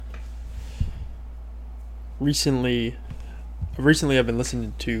recently recently I've been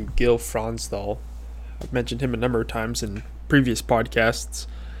listening to Gil Fronsdal. I've mentioned him a number of times in previous podcasts,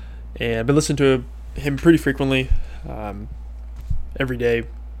 and I've been listening to him pretty frequently, every day.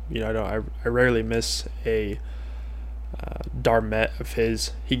 I rarely miss a Darmet of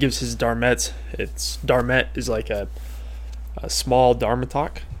his. He gives his Darmets. It's Darmet is like a small Dharma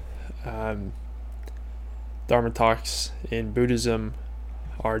talk. Um, Dharma talks in Buddhism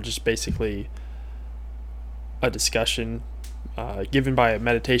are just basically a discussion given by a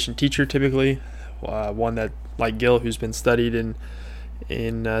meditation teacher, typically one that like Gil, who's been studied in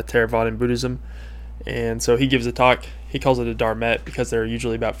Theravada Buddhism. And so he gives a talk. He calls it a Dharmet because they're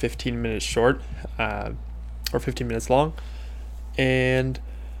usually about 15 minutes short, or 15 minutes long. And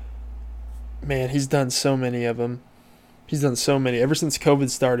man, he's done so many of them. He's done so many ever since COVID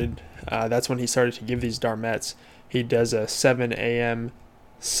started. That's when he started to give these Dharmets. He does a 7 a.m.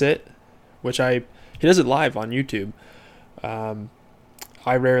 sit, he does it live on YouTube.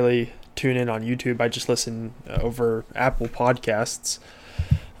 I rarely tune in on YouTube. I just listen over Apple Podcasts,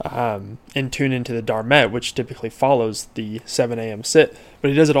 and tune into the Dharmet, which typically follows the 7 a.m. sit.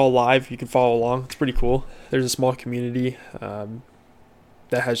 But he does it all live. You can follow along. It's pretty cool. There's a small community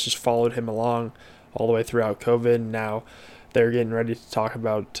that has just followed him along all the way throughout COVID. Now they're getting ready to talk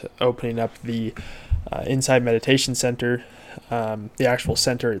about opening up the Inside Meditation Center, the actual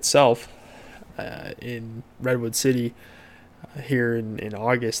center itself, in Redwood City here in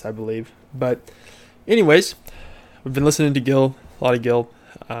August, I believe. But anyways, we've been listening to Gil, a lot of Gil,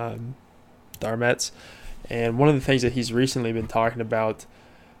 Dharmets, and one of the things that he's recently been talking about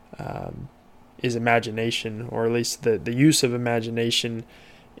is imagination, or at least the use of imagination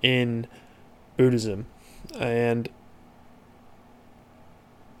in Buddhism. And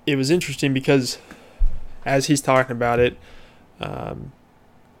it was interesting because as he's talking about it,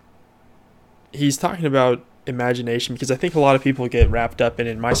 he's talking about imagination because I think a lot of people get wrapped up in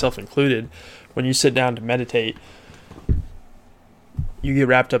it, myself included. When you sit down to meditate, you get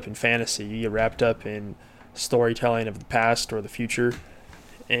wrapped up in fantasy. You get wrapped up in storytelling of the past or the future.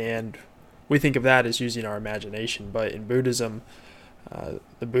 And we think of that as using our imagination. But in Buddhism,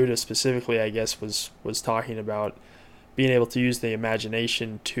 the Buddha specifically, I guess, was talking about being able to use the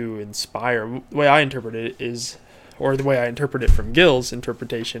imagination to inspire. The way I interpret it is, or the way I interpret it from Gil's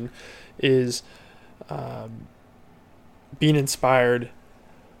interpretation, is being inspired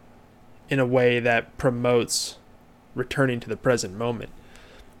in a way that promotes returning to the present moment.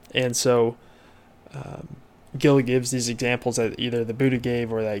 And so Gil gives these examples that either the Buddha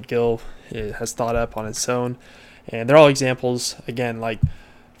gave or that Gil has thought up on its own. And they're all examples, again, like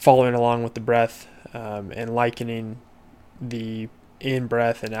following along with the breath, and likening the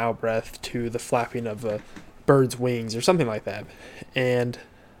in-breath and out-breath to the flapping of a bird's wings or something like that. And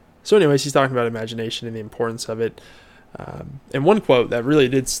so anyways, he's talking about imagination and the importance of it. And one quote that really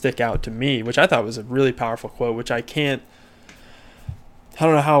did stick out to me, which I thought was a really powerful quote, which I don't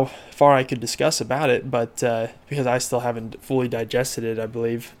know how far I could discuss about it, but because I still haven't fully digested it, I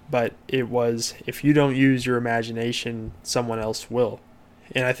believe. But it was, if you don't use your imagination, someone else will.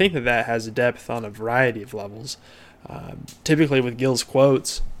 And I think that has a depth on a variety of levels. Typically with Gil's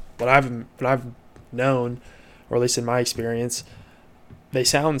quotes, what I've known, or at least in my experience, they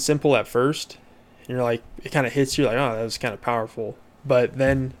sound simple at first, and you're like, it kind of hits you like, oh, that was kind of powerful. But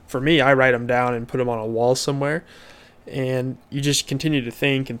then for me, I write them down and put them on a wall somewhere, and you just continue to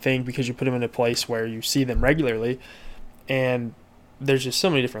think and think because you put them in a place where you see them regularly, and there's just so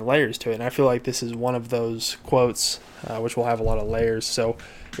many different layers to it. And I feel like this is one of those quotes which will have a lot of layers. So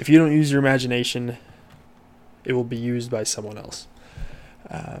if you don't use your imagination, it will be used by someone else.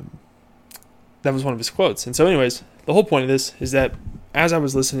 That was one of his quotes. And so anyways, the whole point of this is that as I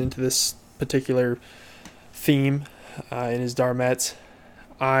was listening to this particular theme in his Dharmets,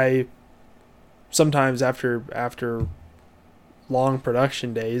 I sometimes after long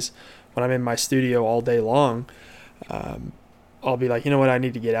production days, when I'm in my studio all day long, I'll be like, you know what, I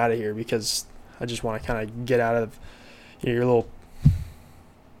need to get out of here because I just want to kind of get out of your little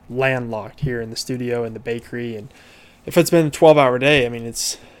landlocked here in the studio and the bakery. And if it's been a 12-hour day, I mean,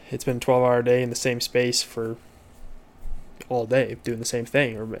 it's been a 12-hour day in the same space for all day doing the same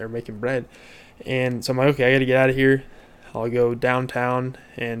thing or making bread. And so I'm like, okay, I got to get out of here. I'll go downtown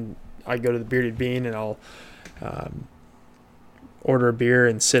and I go to the Bearded Bean and I'll order a beer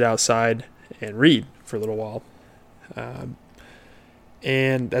and sit outside and read for a little while.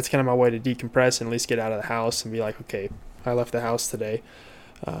 And that's kind of my way to decompress and at least get out of the house and be like, okay, I left the house today.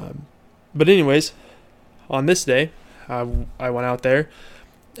 But anyways, on this day, I went out there,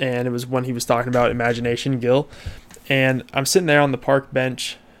 and it was when he was talking about imagination, Gil. And I'm sitting there on the park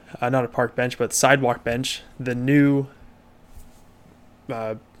bench not a park bench, but Sidewalk Bench, the new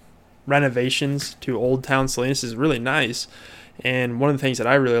renovations to Old Town Salinas is really nice. And one of the things that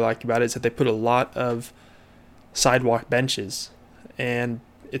I really like about it is that they put a lot of sidewalk benches. And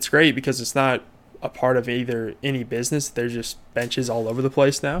it's great because it's not a part of either any business. There's just benches all over the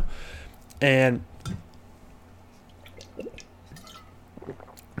place now. And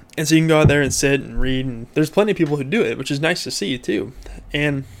so you can go out there and sit and read, and there's plenty of people who do it, which is nice to see too.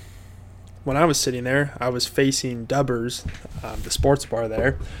 And when I was sitting there, I was facing Dubbers, the sports bar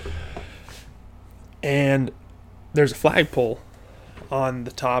there, and there's a flagpole on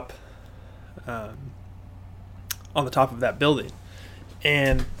the top of that building,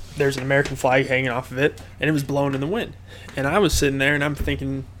 and there's an American flag hanging off of it, and it was blowing in the wind. And I was sitting there, and I'm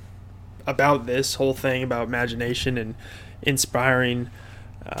thinking about this whole thing about imagination and inspiring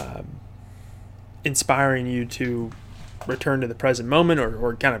you to return to the present moment,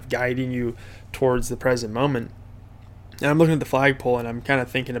 or kind of guiding you towards the present moment. And I'm looking at the flagpole, and I'm kind of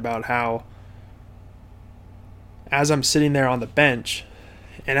thinking about how, as I'm sitting there on the bench,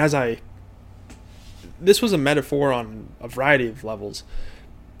 and this was a metaphor on a variety of levels.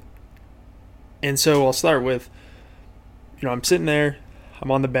 And so I'll start with, I'm sitting there,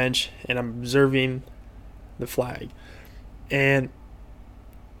 I'm on the bench, and I'm observing the flag. And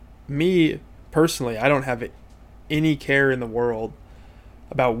me, personally, I don't have any care in the world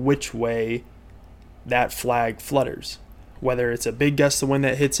about which way that flag flutters. Whether it's a big gust of wind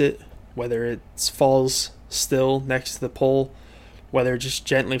that hits it, whether it falls still next to the pole, whether it just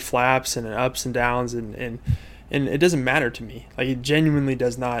gently flaps and ups and downs, and it doesn't matter to me. Like, it genuinely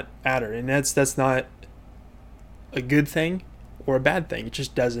does not matter. And that's not a good thing or a bad thing. It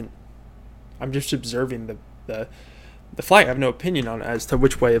just doesn't. I'm just observing the flag. I have no opinion on it as to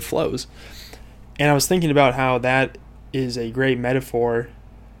which way it flows. And I was thinking about how that is a great metaphor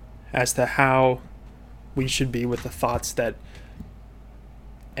as to how we should be with the thoughts that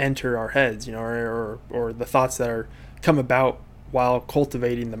enter our heads, or the thoughts that come about while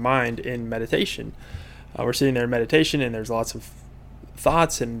cultivating the mind in meditation. We're sitting there in meditation, and there's lots of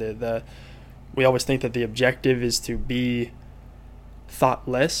thoughts, and we always think that the objective is to be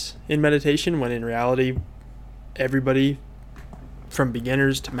thoughtless in meditation, when in reality, everybody from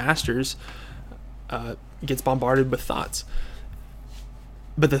beginners to masters gets bombarded with thoughts.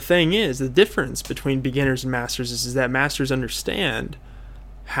 But the thing is, the difference between beginners and masters is that masters understand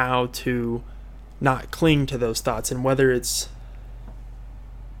how to not cling to those thoughts, and whether it's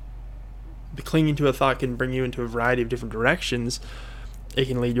clinging to a thought can bring you into a variety of different directions. It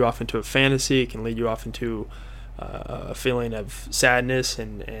can lead you off into a fantasy. It can lead you off into a feeling of sadness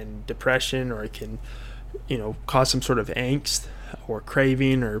and depression, or it can, cause some sort of angst or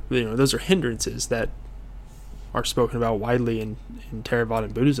craving, or those are hindrances that are spoken about widely in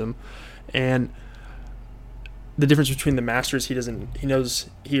Theravada Buddhism. And the difference between the masters,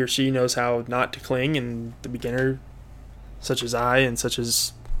 he or she knows how not to cling, and the beginner, such as I and such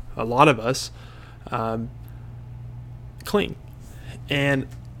as a lot of us, cling.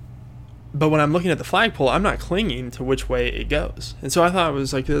 But when I'm looking at the flagpole, I'm not clinging to which way it goes. And so I thought it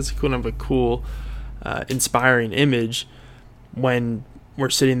was like, that's kind of a cool, inspiring image when we're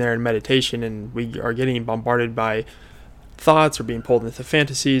sitting there in meditation and we are getting bombarded by thoughts, or being pulled into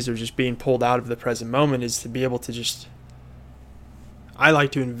fantasies, or just being pulled out of the present moment, is to be able to I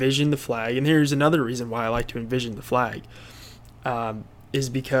like to envision the flag. And here's another reason why I like to envision the flag, is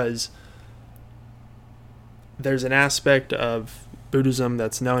because there's an aspect of Buddhism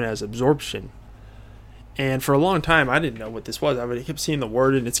that's known as absorption. And for a long time, I didn't know what this was. I kept seeing the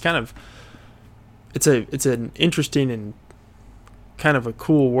word, and it's an interesting and kind of a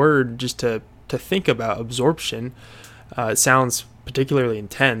cool word just to think about absorption. It sounds particularly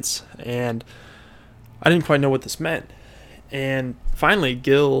intense, and I didn't quite know what this meant. And finally,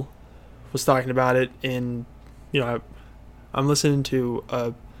 Gil was talking about it in, I'm listening to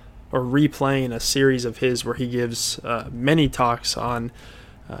or replaying a series of his where he gives many talks on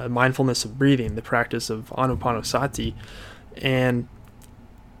mindfulness of breathing, the practice of Anapanasati. And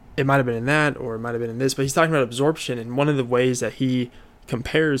it might have been in that, or it might have been in this, but he's talking about absorption. And one of the ways that he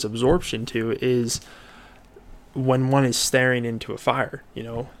compares absorption to is when one is staring into a fire.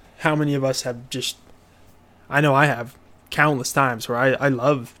 How many of us have I know I have countless times where I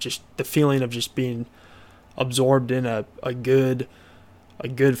love just the feeling of just being absorbed in a good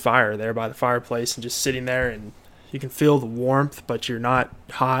fire there by the fireplace, and just sitting there, and you can feel the warmth, but you're not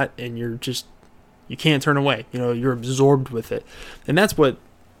hot, and you can't turn away. You're absorbed with it. And that's what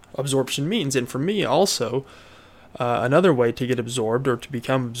absorption means. And for me also, another way to get absorbed or to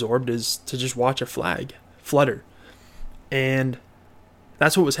become absorbed is to just watch a flag flutter. And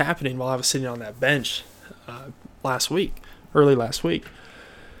that's what was happening while I was sitting on that bench early last week,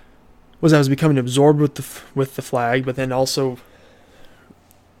 was I was becoming absorbed with the flag, but then also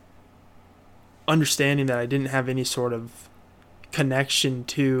understanding that I didn't have any sort of connection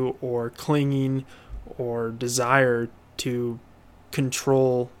to or clinging or desire to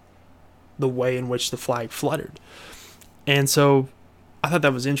control the way in which the flag fluttered. And so I thought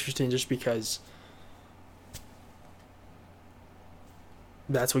that was interesting just because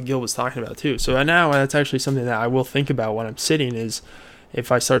that's what Gil was talking about too. So now that's actually something that I will think about when I'm sitting, is if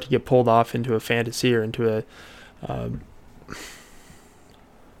I start to get pulled off into a fantasy or into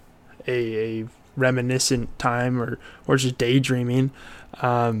a reminiscent time or just daydreaming,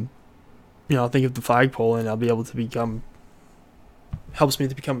 I'll think of the flagpole, and I'll be able to helps me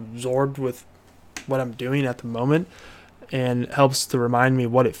to become absorbed with what I'm doing at the moment, and helps to remind me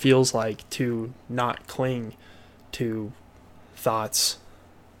what it feels like to not cling to thoughts,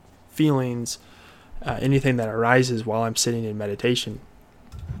 feelings, anything that arises while I'm sitting in meditation.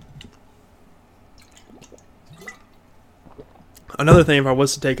 Another thing, if I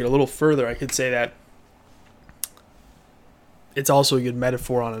was to take it a little further, I could say that it's also a good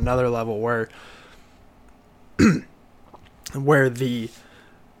metaphor on another level where the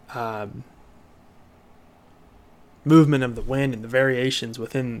movement of the wind and the variations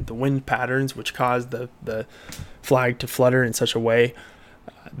within the wind patterns which cause the flag to flutter in such a way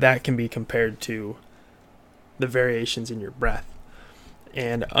that can be compared to the variations in your breath,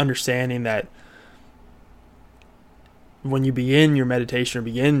 and understanding that when you begin your meditation or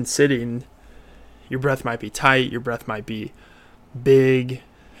begin sitting, your breath might be tight, your breath might be big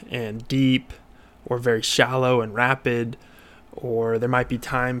and deep, or very shallow and rapid, or there might be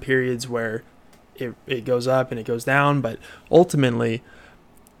time periods where it goes up and it goes down. But ultimately,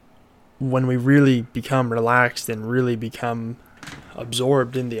 when we really become relaxed and really become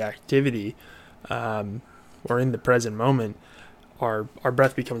absorbed in the activity, or in the present moment, our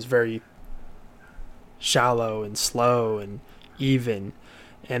breath becomes very shallow and slow and even.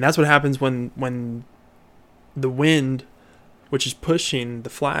 And that's what happens when the wind, which is pushing the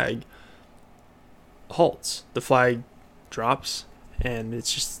flag, halts. The flag drops, and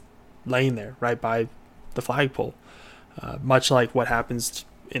it's just laying there right by the flagpole. Much like what happens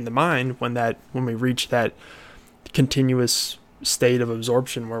in the mind when we reach that continuous state of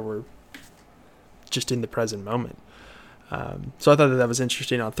absorption where we're just in the present moment. So I thought that was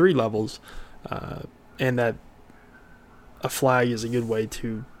interesting on 3 levels, and that a flag is a good way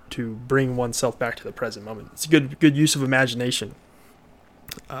to bring oneself back to the present moment. It's a good use of imagination.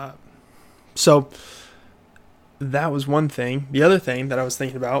 So that was one thing. The other thing that I was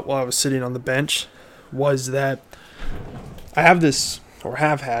thinking about while I was sitting on the bench was that I have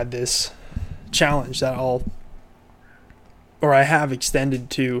had this challenge that I have extended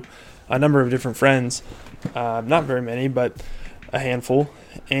to a number of different friends, not very many, but a handful.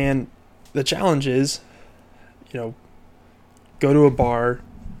 And the challenge is, go to a bar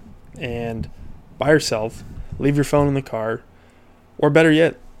and by yourself, leave your phone in the car, or better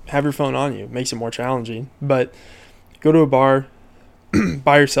yet, have your phone on you. It makes it more challenging. But go to a bar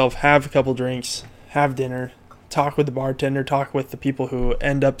by yourself, have a couple drinks, have dinner, talk with the bartender, talk with the people who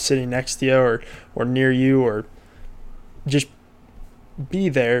end up sitting next to you or near you, or just be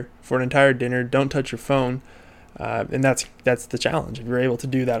there for an entire dinner. Don't touch your phone. And that's the challenge. If you're able to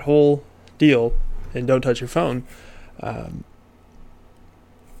do that whole deal and don't touch your phone,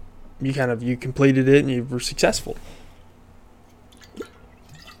 you completed it and you were successful.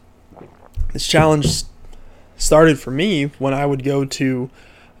 This challenge started for me when I would go to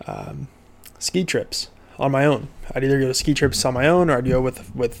ski trips on my own. I'd either go to ski trips on my own, or I'd go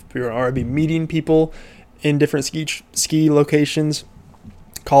or I'd be meeting people in different ski locations.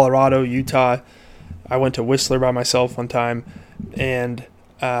 Colorado, Utah. I went to Whistler by myself one time, and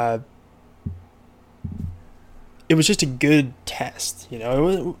it was just a good test. It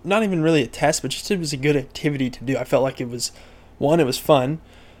was not even really a test, but it was a good activity to do. I felt like it was fun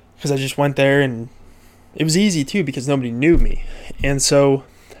because I just went there, and it was easy too because nobody knew me. And so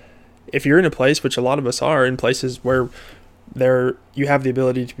if you're in a place, which a lot of us are, in places where you have the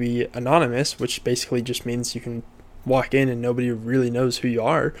ability to be anonymous, which basically just means you can walk in and nobody really knows who you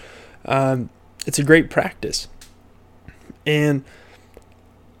are, it's a great practice. And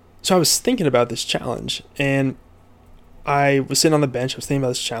so I was thinking about this challenge, and I was sitting on the bench, I was thinking about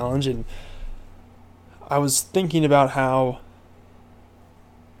this challenge, and I was thinking about how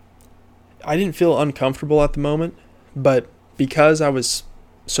I didn't feel uncomfortable at the moment, but because I was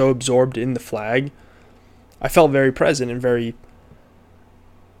so absorbed in the flag, I felt very present and very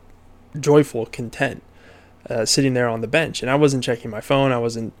joyful, content. sitting there on the bench. And I wasn't checking my phone. I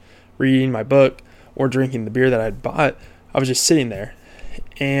wasn't reading my book or drinking the beer that I'd bought. I was just sitting there.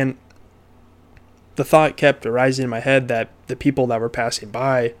 And the thought kept arising in my head that the people that were passing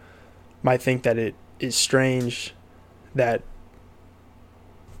by might think that it is strange that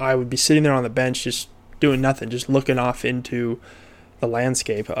I would be sitting there on the bench just doing nothing, just looking off into the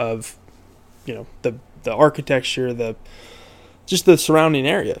landscape of, the architecture, just the surrounding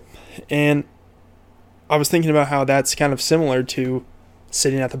area. And I was thinking about how that's kind of similar to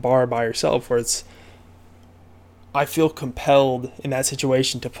sitting at the bar by yourself, where I feel compelled in that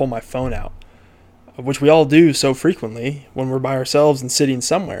situation to pull my phone out, which we all do so frequently when we're by ourselves and sitting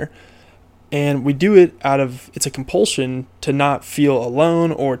somewhere. And we do it it's a compulsion to not feel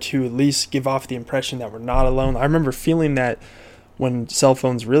alone, or to at least give off the impression that we're not alone. I remember feeling that when cell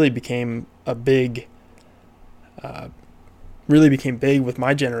phones really became big with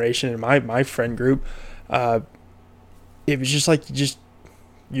my generation and my friend group. It was just like,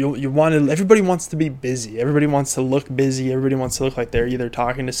 everybody wants to be busy. Everybody wants to look busy. Everybody wants to look like they're either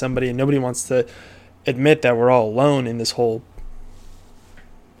talking to somebody, and nobody wants to admit that we're all alone in this whole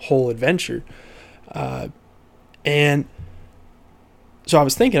adventure. And so I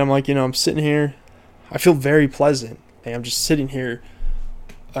was thinking, I'm like, I'm sitting here, I feel very pleasant, and I'm just sitting here,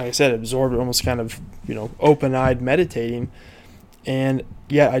 like I said, absorbed, almost kind of, open-eyed meditating. And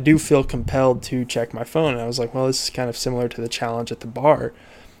yet I do feel compelled to check my phone. And I was like, well, this is kind of similar to the challenge at the bar.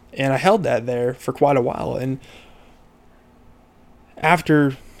 And I held that there for quite a while. And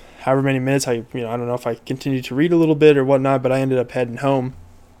after however many minutes, I don't know if I continued to read a little bit or whatnot, but I ended up heading home,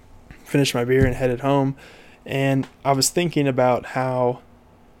 finished my beer and headed home. And I was thinking about how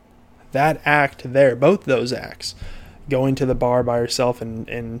that act there, both those acts, going to the bar by yourself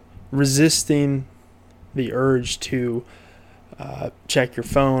and resisting the urge to check your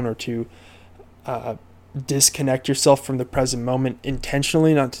phone, or to disconnect yourself from the present moment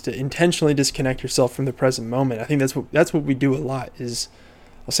intentionally, not to intentionally disconnect yourself from the present moment. I think that's what we do a lot.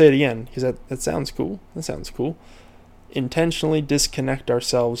 I'll say it again because that sounds cool. That sounds cool. Intentionally disconnect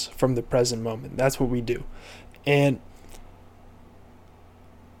ourselves from the present moment. That's what we do. And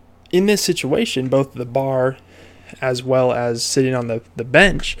in this situation, both the bar as well as sitting on the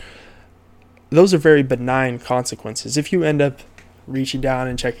bench, those are very benign consequences. If you end up reaching down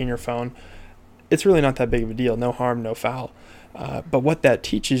and checking your phone, it's really not that big of a deal. No harm, no foul. But what that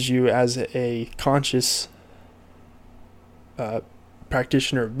teaches you as a conscious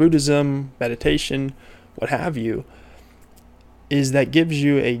practitioner of Buddhism, meditation, what have you, is that gives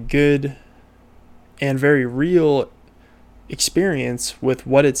you a good and very real experience with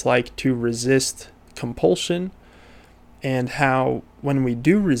what it's like to resist compulsion, and how when we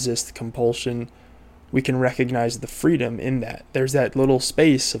do resist compulsion, we can recognize the freedom in that. There's that little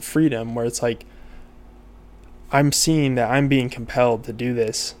space of freedom where it's like, I'm seeing that I'm being compelled to do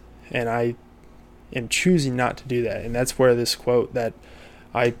this, and I am choosing not to do that. And that's where this quote that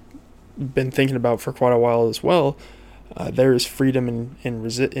I've been thinking about for quite a while as well, there is freedom in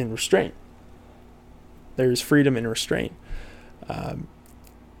restraint. There is freedom in restraint.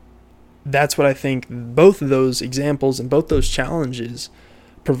 That's what I think both of those examples and both those challenges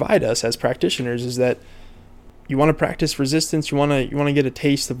provide us as practitioners, is that you want to practice resistance, you want to get a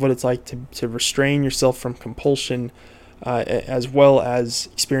taste of what it's like to restrain yourself from compulsion, as well as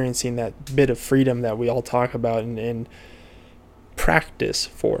experiencing that bit of freedom that we all talk about and practice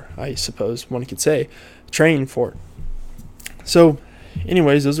for, I suppose one could say, train for. So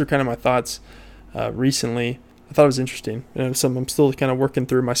anyways, those are kind of my thoughts recently. I thought it was interesting. Something I'm still kind of working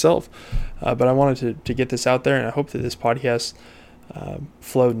through myself, but I wanted to get this out there, and I hope that this podcast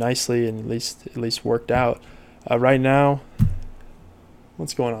flowed nicely and at least worked out. Right now,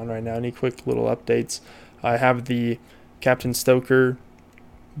 what's going on right now? Any quick little updates? I have the Captain Stoker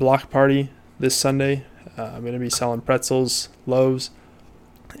block party this Sunday. I'm going to be selling pretzels, loaves,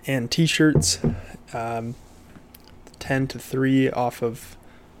 and T-shirts. 10 to 3 off of,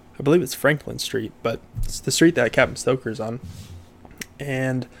 I believe it's Franklin Street, but it's the street that Captain Stoker's on.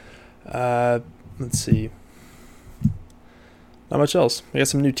 And let's see, not much else. I got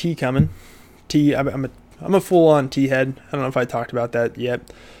some new tea coming. I'm a full-on tea head. I don't know if I talked about that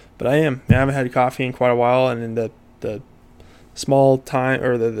yet, but I am. I haven't had coffee in quite a while, and in the small time,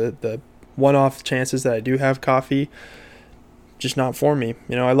 or the one-off chances that I do have coffee, just not for me.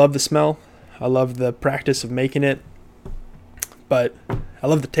 I love the smell. I love the practice of making it, but I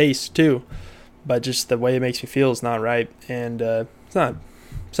love the taste too. But just the way it makes me feel is not right, and it's not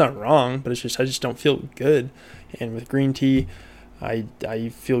wrong, but it's just I just don't feel good. And with green tea, I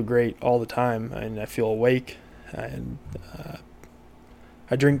feel great all the time, and I feel awake, and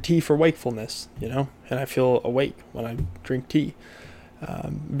I drink tea for wakefulness, and I feel awake when I drink tea.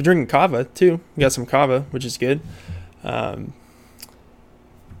 Been drinking kava too. Got some kava, which is good.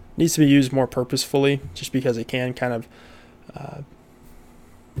 Needs to be used more purposefully, just because it can kind of,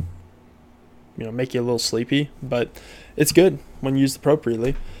 make you a little sleepy. But it's good when used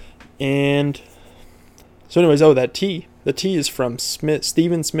appropriately. And so, anyways, that tea. The tea is from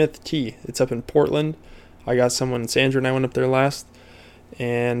Stephen Smith Tea. It's up in Portland. I got some when Sandra and I went up there last,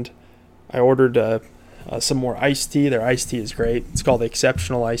 and I ordered some more iced tea. Their iced tea is great. It's called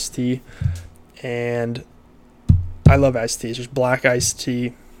Exceptional Iced Tea, and I love iced tea. It's just black iced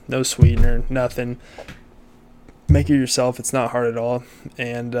tea, no sweetener, nothing. Make it yourself. It's not hard at all.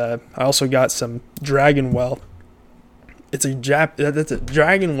 And I also got some Dragon Well.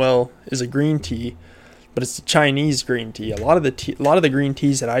 Dragon Well is a green tea, but it's a Chinese green tea. A lot of the green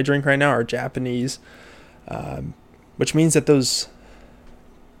teas that I drink right now are Japanese, which means that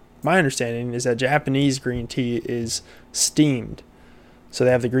my understanding is that Japanese green tea is steamed. So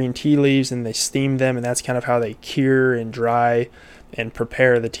they have the green tea leaves and they steam them, and that's kind of how they cure and dry and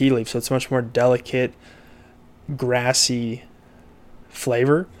prepare the tea leaves. So it's much more delicate, grassy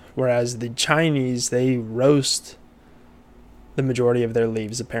flavor, whereas the Chinese, they roast the majority of their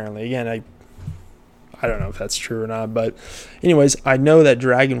leaves, apparently. Again, I don't know if that's true or not, but anyways, I know that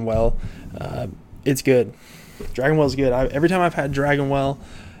Dragon Well, it's good. Dragon Well is good. Every time I've had Dragon Well,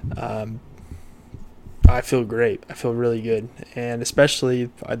 I feel great. I feel really good. And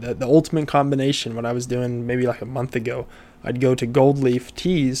especially the ultimate combination, what I was doing maybe like a month ago, I'd go to Gold Leaf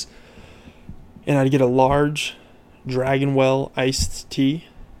Teas and I'd get a large Dragon Well iced tea.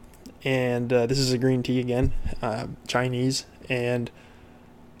 And this is a green tea again, Chinese. And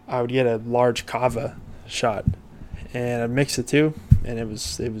I would get a large kava shot and I'd mix the two, and it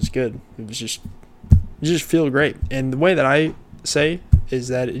was good. It just feel great. And the way that I say is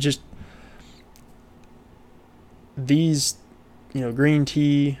that it just, these, green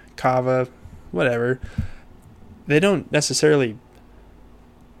tea, kava, whatever, they don't necessarily,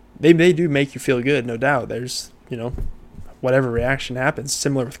 they do make you feel good, no doubt. There's, whatever reaction happens,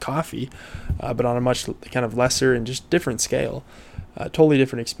 similar with coffee, but on a much kind of lesser and just different scale, totally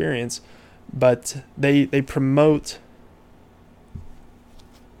different experience. But they promote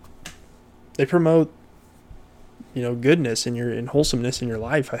goodness and wholesomeness in your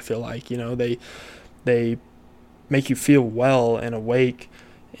life. I feel like, they make you feel well and awake,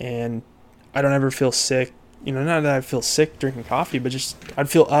 and I don't ever feel sick. Not that I feel sick drinking coffee, but just I'd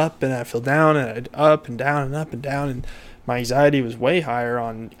feel up and I'd feel down, and I'd up and down and up and down, and my anxiety was way higher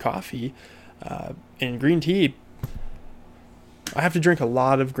on coffee. And green tea, I have to drink a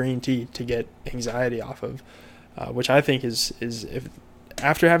lot of green tea to get anxiety off of, which I think is if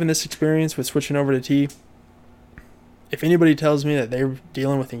after having this experience with switching over to tea, if anybody tells me that they're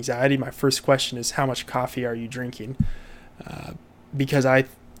dealing with anxiety, my first question is, how much coffee are you drinking? Because I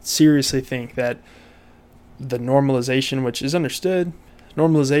seriously think that the normalization, which is understood,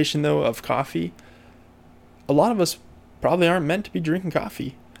 normalization though of coffee, a lot of us probably aren't meant to be drinking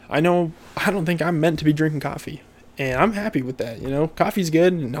coffee. I don't think I'm meant to be drinking coffee, and I'm happy with that. Coffee's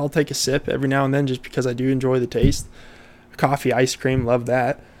good, and I'll take a sip every now and then just because I do enjoy the taste. Coffee, ice cream, love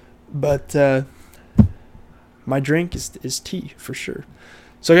that. But my drink is tea for sure.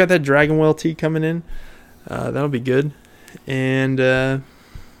 So I got that Dragon Well tea coming in. That'll be good. And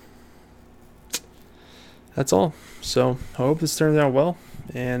that's all. So I hope this turns out well,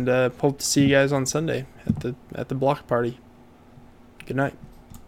 and hope to see you guys on Sunday at the block party. Good night.